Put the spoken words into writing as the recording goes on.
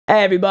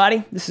Hey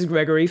everybody, this is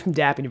Gregory from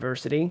Dapp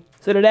University.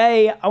 So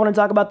today I want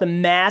to talk about the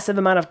massive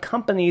amount of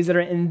companies that are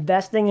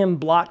investing in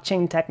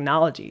blockchain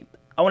technology.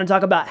 I want to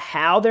talk about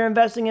how they're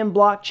investing in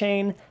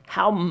blockchain,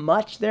 how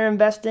much they're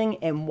investing,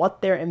 and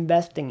what they're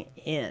investing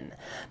in.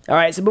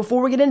 Alright, so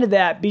before we get into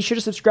that, be sure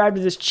to subscribe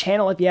to this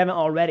channel if you haven't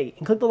already,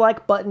 and click the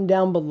like button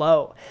down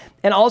below.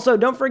 And also,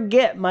 don't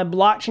forget, my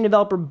Blockchain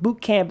Developer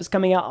Bootcamp is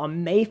coming out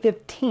on May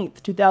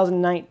 15th,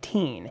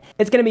 2019.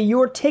 It's going to be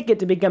your ticket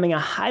to becoming a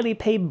highly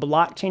paid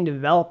blockchain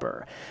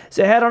developer.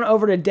 So head on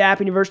over to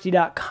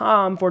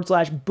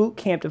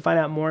dappuniversity.com/bootcamp to find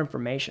out more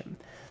information.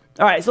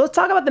 All right, so let's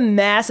talk about the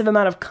massive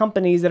amount of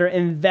companies that are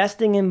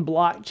investing in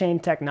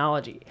blockchain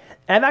technology.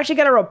 And I've actually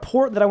got a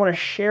report that I want to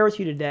share with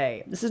you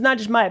today. This is not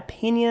just my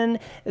opinion.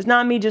 It's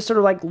not me just sort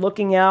of like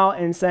looking out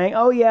and saying,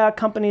 oh yeah,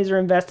 companies are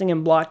investing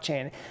in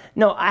blockchain.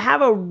 No, I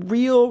have a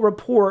real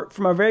report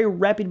from a very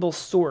reputable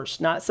source,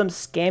 not some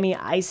scammy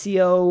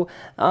ICO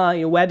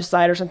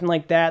website or something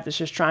like that that's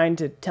just trying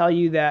to tell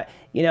you that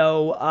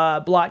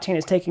blockchain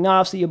is taking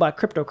off so you'll buy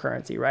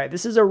cryptocurrency, right?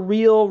 This is a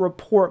real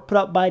report put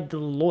up by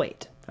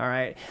Deloitte. All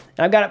right,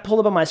 and I've got it pulled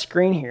up on my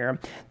screen here.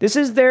 This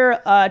is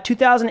their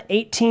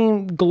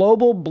 2018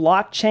 Global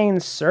Blockchain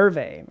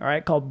Survey, all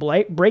right, called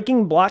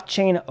Breaking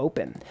Blockchain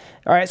Open.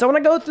 All right, so I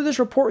want to go through this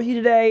report with you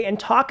today and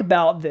talk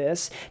about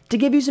this to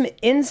give you some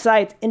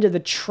insights into the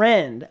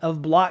trend of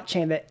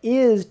blockchain that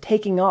is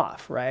taking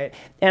off, right?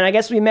 And I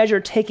guess we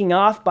measure taking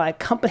off by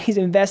companies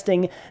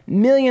investing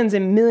millions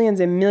and millions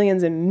and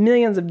millions and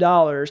millions of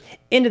dollars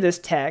into this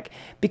tech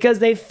because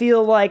they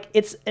feel like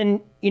it's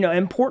an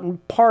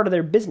important part of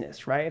their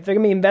business, right? If they're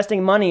gonna be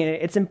investing money in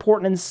it, it's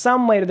important in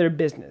some way to their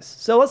business.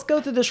 So let's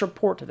go through this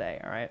report today,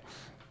 all right?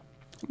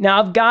 Now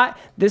I've got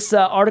this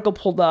article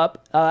pulled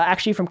up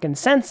actually from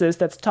Consensus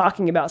that's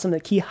talking about some of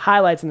the key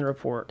highlights in the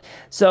report.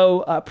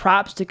 So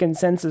props to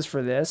Consensus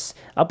for this.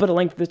 I'll put a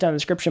link to this down in the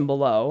description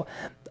below.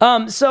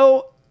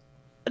 So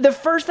the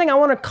first thing I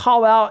want to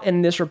call out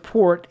in this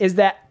report is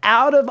that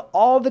out of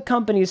all the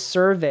companies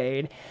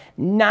surveyed,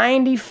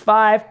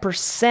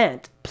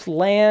 95%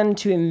 plan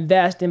to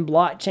invest in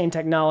blockchain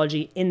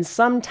technology in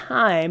some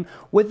time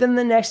within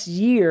the next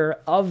year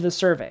of the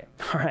survey.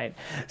 All right,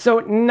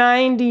 so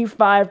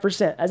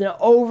 95%, as an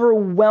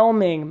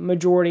overwhelming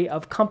majority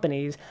of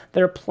companies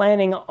that are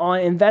planning on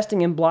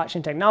investing in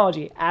blockchain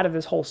technology out of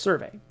this whole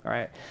survey. All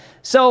right,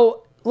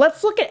 so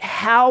let's look at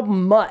how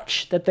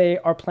much that they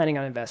are planning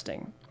on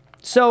investing.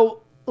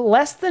 So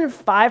less than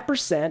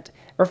 5%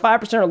 or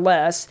 5% or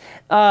less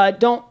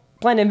don't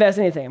plan to invest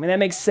anything. I mean, that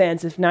makes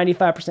sense. If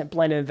 95%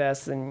 plan to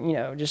invest,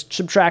 then, just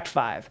subtract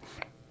 5.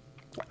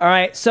 All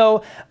right,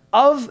 so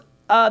of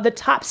the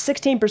top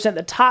 16%,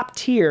 the top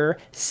tier,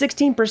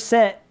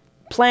 16%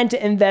 plan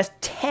to invest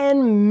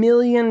 $10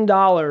 million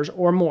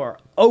or more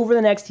over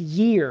the next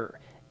year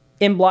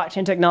in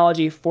blockchain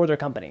technology for their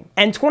company.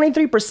 And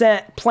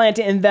 23% plan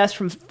to invest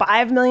from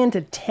 $5 million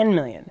to $10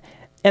 million.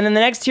 And then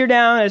the next tier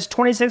down is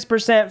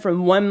 26%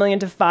 from $1 million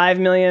to $5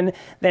 million,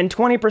 then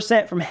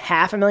 20% from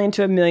 $500,000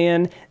 to $1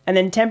 million, and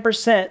then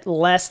 10%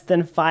 less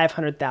than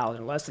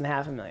 $500,000, less than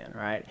 $500,000,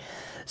 right?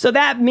 So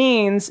that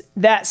means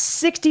that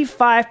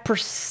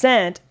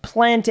 65%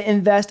 plan to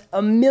invest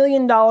 $1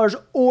 million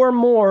or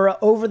more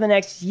over the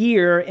next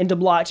year into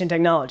blockchain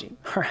technology,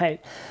 all right?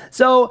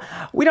 So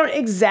we don't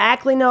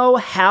exactly know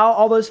how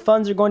all those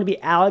funds are going to be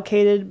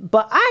allocated,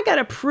 but I got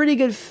a pretty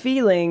good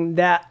feeling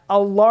that a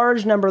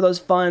large number of those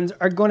funds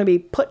are going to be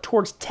put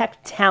towards tech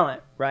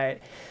talent,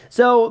 right?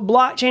 So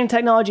blockchain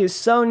technology is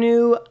so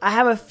new, I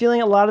have a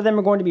feeling a lot of them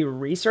are going to be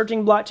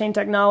researching blockchain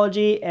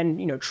technology and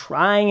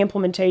trying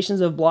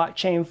implementations of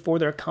blockchain for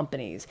their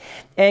companies.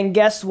 And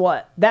guess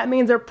what? That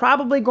means they're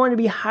probably going to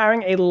be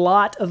hiring a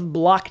lot of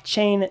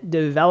blockchain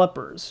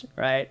developers,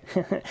 right?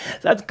 So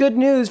that's good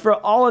news for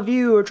all of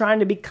you who are trying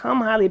to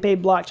become highly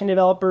paid blockchain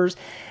developers.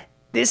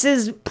 This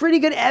is pretty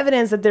good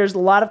evidence that there's a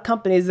lot of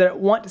companies that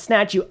want to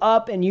snatch you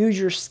up and use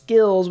your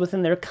skills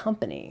within their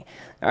company.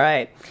 All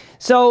right,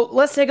 so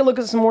let's take a look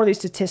at some more of these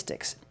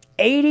statistics.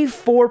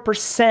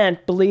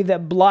 84% believe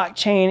that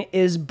blockchain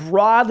is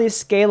broadly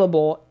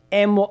scalable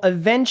and will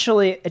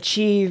eventually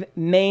achieve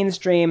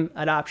mainstream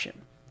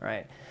adoption,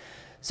 right?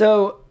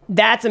 So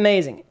that's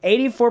amazing.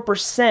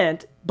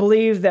 84%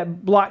 believe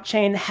that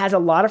blockchain has a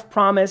lot of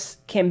promise,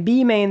 can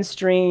be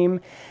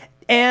mainstream,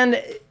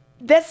 and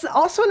that's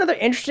also another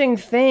interesting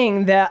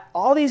thing, that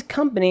all these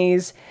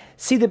companies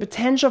see the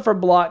potential for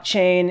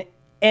blockchain.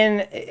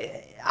 And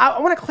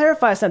I want to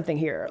clarify something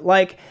here.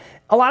 Like,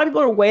 a lot of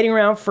people are waiting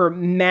around for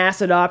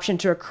mass adoption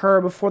to occur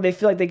before they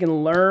feel like they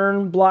can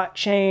learn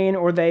blockchain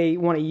or they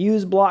want to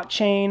use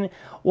blockchain.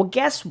 Well,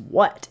 guess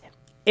what?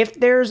 If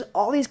there's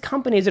all these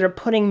companies that are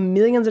putting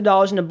millions of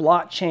dollars into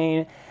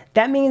blockchain,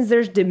 that means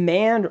there's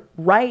demand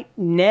right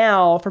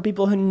now for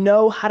people who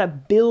know how to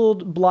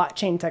build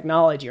blockchain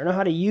technology or know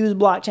how to use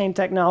blockchain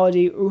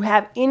technology or who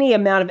have any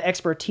amount of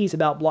expertise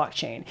about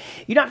blockchain.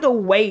 You don't have to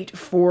wait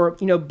for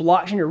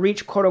blockchain to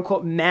reach quote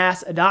unquote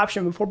mass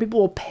adoption before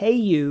people will pay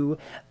you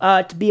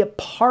to be a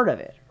part of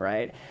it,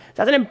 right? So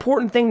that's an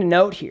important thing to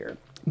note here.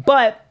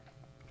 But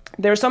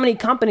there are so many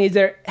companies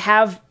that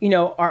have,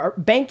 are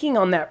banking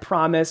on that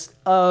promise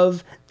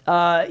of,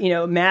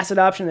 mass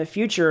adoption in the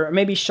future, or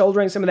maybe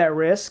shouldering some of that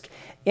risk.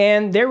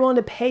 And they're willing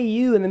to pay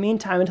you in the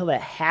meantime until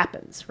that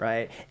happens,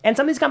 right? And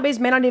some of these companies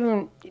may not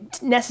even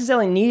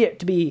necessarily need it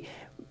to be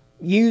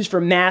used for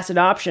mass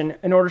adoption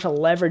in order to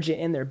leverage it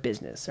in their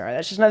business, all right?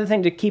 That's just another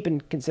thing to keep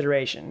in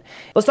consideration.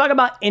 Let's talk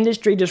about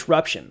industry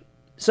disruption.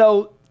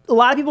 So a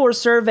lot of people were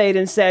surveyed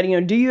and said,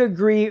 do you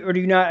agree or do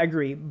you not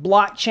agree?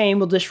 Blockchain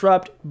will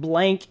disrupt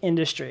blank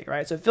industry,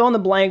 right? So fill in the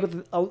blank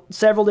with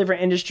several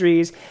different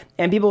industries,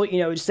 and people,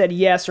 said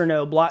yes or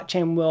no,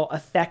 blockchain will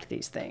affect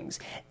these things.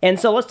 And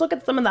so let's look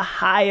at some of the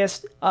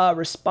highest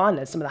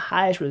respondents, some of the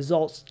highest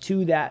results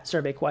to that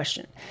survey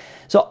question.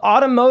 So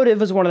automotive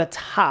was one of the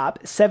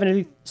top,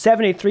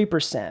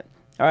 73%,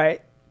 all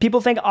right? People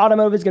think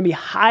automotive is going to be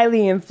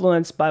highly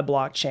influenced by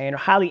blockchain or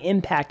highly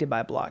impacted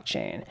by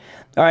blockchain,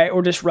 all right,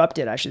 or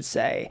disrupted, I should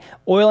say.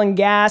 Oil and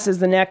gas is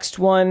the next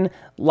one.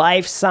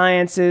 Life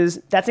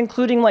sciences, that's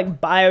including like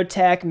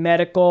biotech,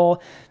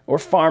 medical, or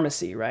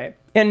pharmacy, right?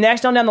 And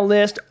next on down the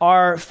list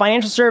are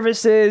financial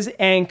services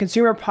and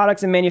consumer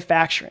products and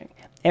manufacturing.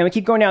 And we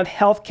keep going down with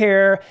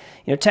healthcare,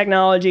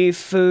 technology,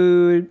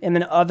 food, and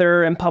then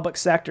other and public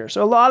sector.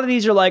 So a lot of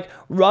these are like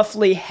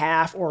roughly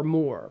half or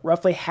more,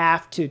 roughly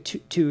half to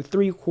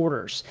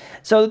 3/4.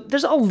 So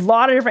there's a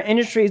lot of different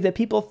industries that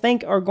people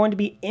think are going to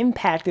be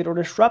impacted or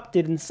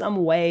disrupted in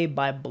some way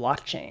by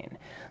blockchain.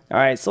 All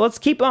right, so let's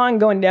keep on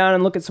going down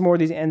and look at some more of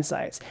these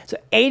insights. So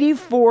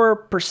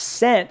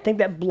 84% think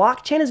that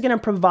blockchain is going to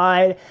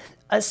provide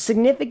a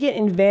significant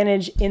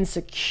advantage in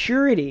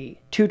security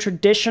to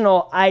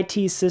traditional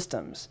IT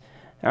systems,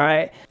 all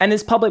right? And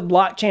this public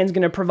blockchain is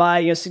going to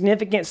provide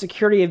significant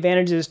security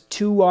advantages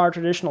to our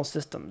traditional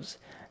systems.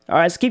 All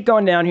right, let's keep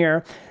going down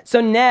here.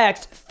 So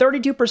next,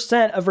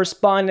 32% of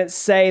respondents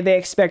say they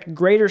expect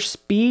greater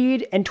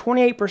speed, and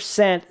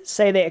 28%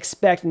 say they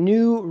expect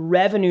new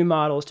revenue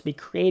models to be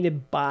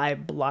created by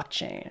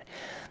blockchain.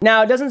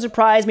 Now, it doesn't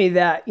surprise me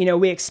that,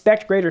 we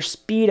expect greater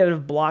speed out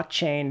of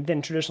blockchain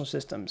than traditional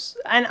systems.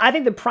 And I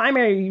think the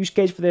primary use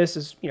case for this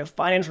is,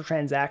 financial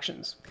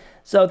transactions.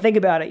 So think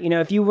about it,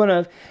 if you want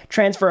to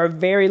transfer a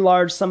very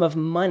large sum of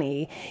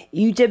money,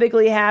 you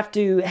typically have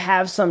to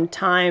have some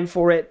time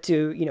for it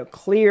to,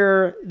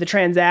 clear the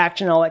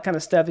transaction, all that kind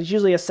of stuff. It's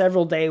usually a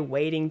several day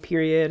waiting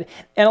period.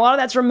 And a lot of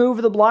that's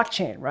removed with the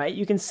blockchain, right?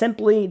 You can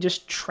simply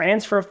just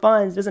transfer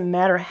funds. It doesn't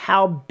matter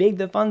how big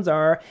the funds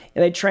are.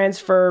 They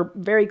transfer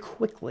very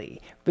quickly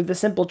with the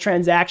simple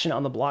transaction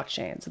on the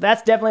blockchain. So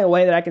that's definitely a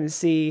way that I can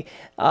see,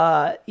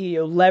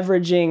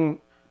 leveraging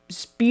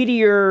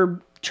speedier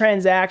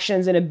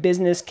transactions in a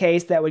business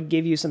case that would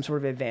give you some sort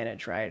of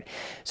advantage, right?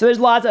 So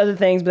there's lots of other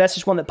things, but that's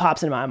just one that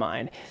pops into my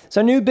mind.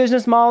 So new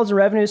business models and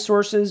revenue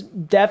sources,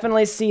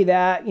 definitely see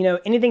that.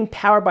 Anything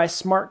powered by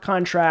smart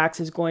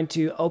contracts is going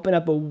to open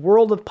up a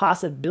world of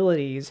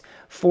possibilities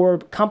for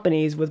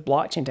companies with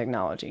blockchain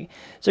technology.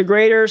 So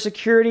greater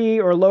security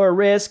or lower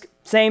risk,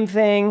 same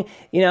thing,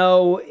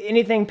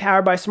 anything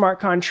powered by smart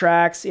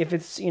contracts, if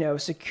it's,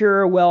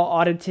 secure, well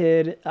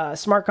audited,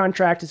 smart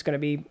contract is going to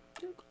be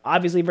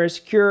obviously very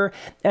secure,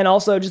 and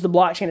also just the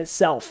blockchain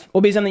itself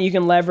will be something you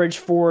can leverage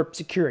for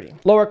security.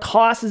 Lower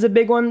cost is a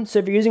big one. So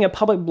if you're using a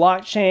public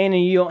blockchain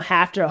and you don't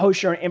have to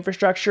host your own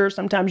infrastructure,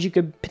 sometimes you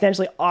could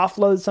potentially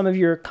offload some of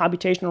your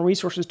computational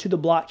resources to the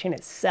blockchain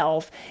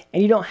itself,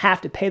 and you don't have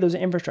to pay those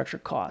infrastructure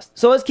costs.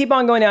 So let's keep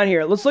on going down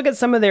here. Let's look at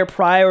some of their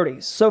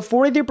priorities. So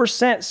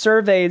 43%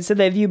 surveyed said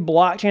they view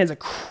blockchain as a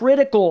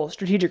critical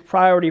strategic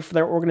priority for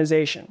their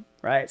organization.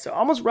 Right? So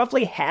almost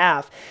roughly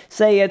half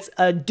say it's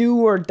a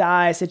do or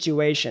die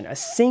situation, a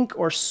sink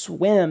or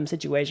swim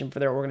situation for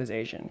their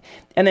organization.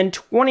 And then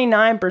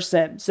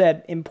 29%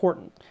 said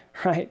important,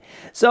 right?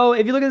 So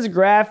if you look at this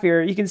graph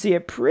here, you can see a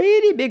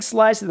pretty big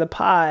slice of the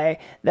pie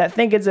that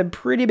think it's a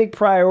pretty big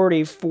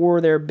priority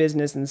for their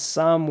business in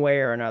some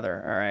way or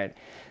another, all right?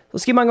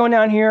 Let's keep on going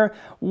down here.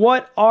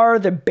 What are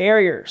the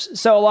barriers?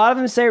 So a lot of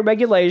them say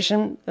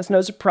regulation. That's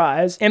no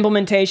surprise.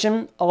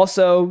 Implementation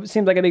also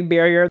seems like a big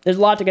barrier. There's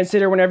a lot to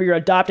consider whenever you're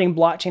adopting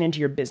blockchain into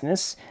your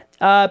business.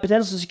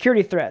 Potential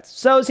security threats.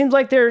 So it seems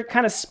like they're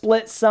kind of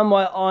split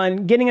somewhat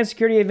on getting a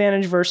security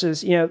advantage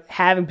versus,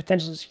 having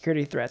potential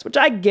security threats, which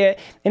I get.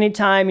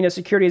 Anytime,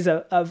 security is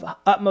of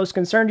utmost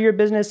concern to your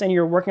business and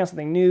you're working on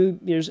something new,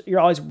 you're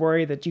always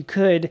worried that you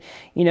could,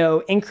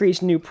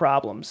 increase new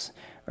problems.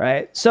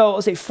 Right? So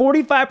let's say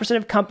 45%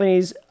 of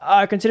companies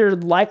are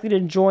considered likely to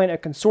join a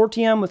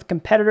consortium with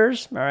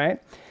competitors. All right.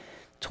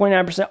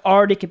 29%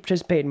 already can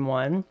participate in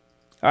one.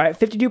 All right.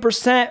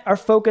 52% are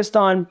focused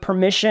on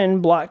permission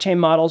blockchain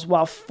models,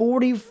 while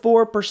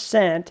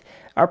 44%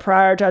 are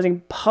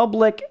prioritizing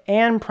public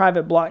and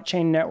private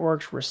blockchain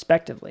networks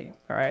respectively.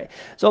 All right.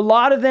 So a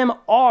lot of them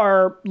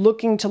are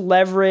looking to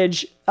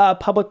leverage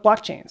public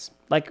blockchains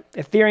like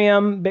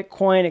Ethereum,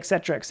 Bitcoin, et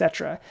cetera, et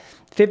cetera.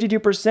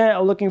 52%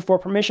 are looking for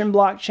permission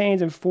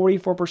blockchains, and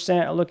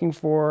 44% are looking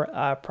for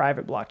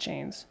private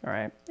blockchains, all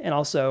right? And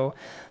also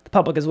the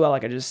public as well,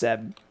 like I just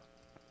said.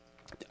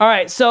 All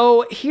right,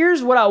 so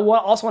here's what I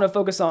also want to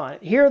focus on.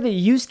 Here are the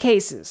use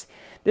cases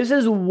This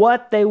is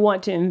what they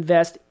want to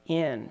invest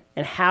in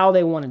and how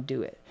they want to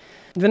do it.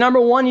 The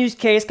number one use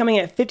case coming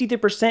at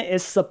 53%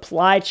 is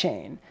supply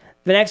chain.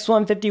 The next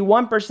one,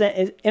 51%,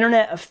 is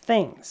Internet of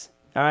Things.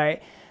 All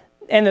right.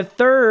 And the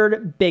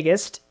third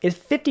biggest is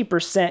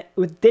 50%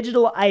 with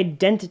digital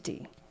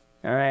identity.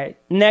 All right.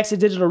 Next is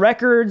digital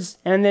records,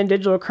 and then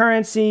digital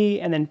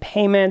currency, and then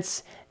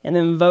payments, and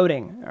then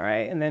voting. All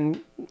right. And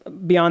then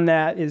beyond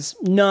that is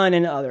none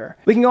and other.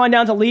 We can go on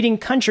down to leading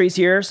countries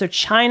here. So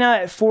China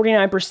at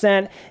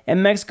 49%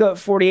 and Mexico at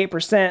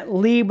 48%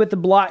 lead with the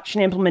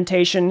blockchain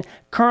implementation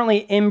currently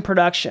in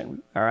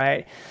production. All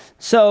right.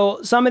 So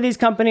some of these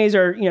companies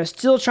are,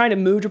 still trying to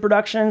move to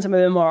production. Some of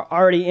them are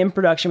already in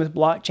production with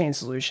blockchain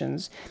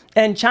solutions.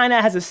 And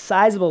China has a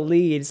sizable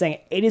lead, saying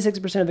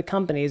 86% of the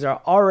companies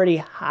are already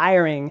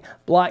hiring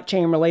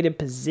blockchain-related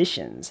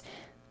positions.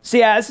 So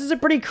yeah, this is a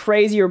pretty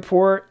crazy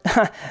report.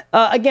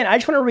 Again, I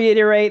just want to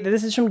reiterate that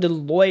this is from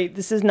Deloitte.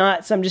 This is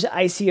not some just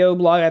ICO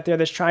blog out there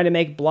that's trying to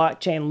make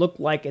blockchain look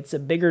like it's a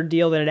bigger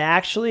deal than it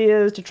actually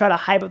is to try to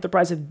hype up the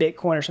price of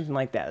Bitcoin or something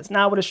like that. It's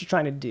not what it's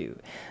trying to do.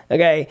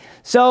 Okay,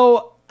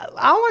 so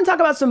I want to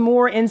talk about some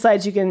more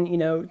insights you can,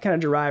 kind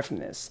of derive from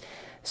this.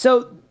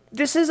 So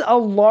this is a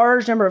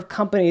large number of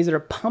companies that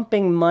are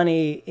pumping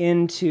money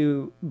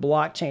into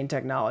blockchain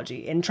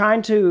technology and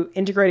trying to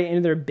integrate it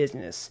into their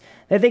business.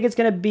 They think it's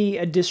going to be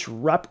a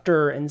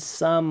disruptor in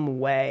some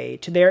way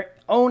to their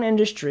own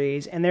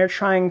industries, and they're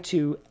trying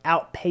to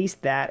outpace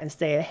that and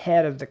stay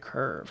ahead of the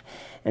curve.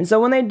 And so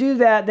when they do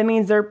that, that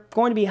means they're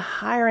going to be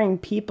hiring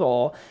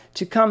people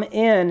to come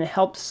in and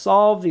help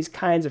solve these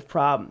kinds of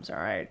problems, all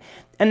right?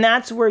 And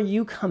that's where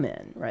you come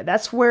in, right?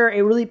 That's where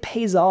it really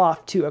pays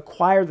off to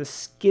acquire the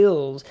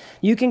skills.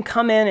 You can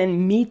come in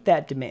and meet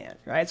that demand,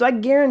 right? So I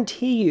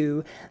guarantee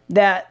you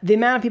that the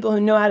amount of people who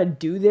know how to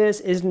do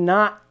this is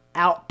not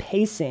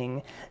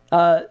outpacing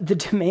the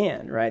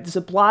demand, right? The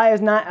supply is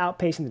not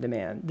outpacing the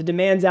demand. The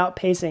demand's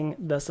outpacing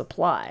the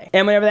supply.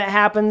 And whenever that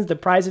happens, the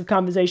price of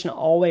compensation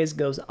always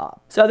goes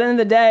up. So at the end of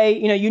the day,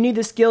 you need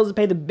the skills to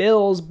pay the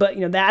bills, but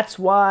that's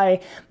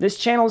why this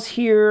channel's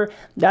here.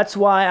 That's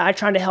why I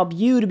try to help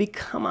you to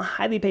become a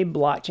highly paid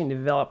blockchain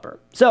developer.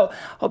 So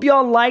hope you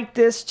all like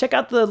this. Check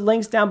out the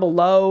links down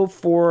below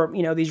for,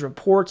 these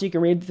reports. You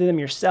can read through them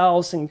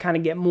yourselves and kind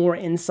of get more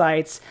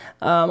insights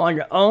on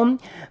your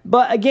own.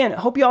 But again,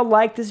 hope you all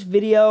like this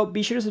video.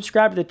 Be sure to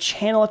subscribe to the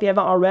channel if you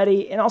haven't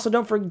already. And also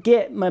don't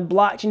forget, my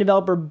Blockchain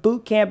Developer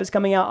Bootcamp is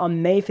coming out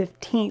on May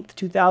 15th,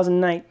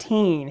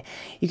 2019.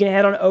 You can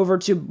head on over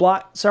to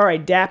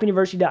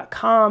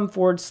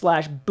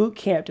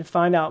dappuniversity.com/bootcamp to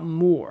find out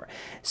more.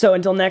 So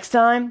until next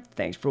time,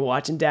 thanks for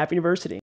watching Dapp University.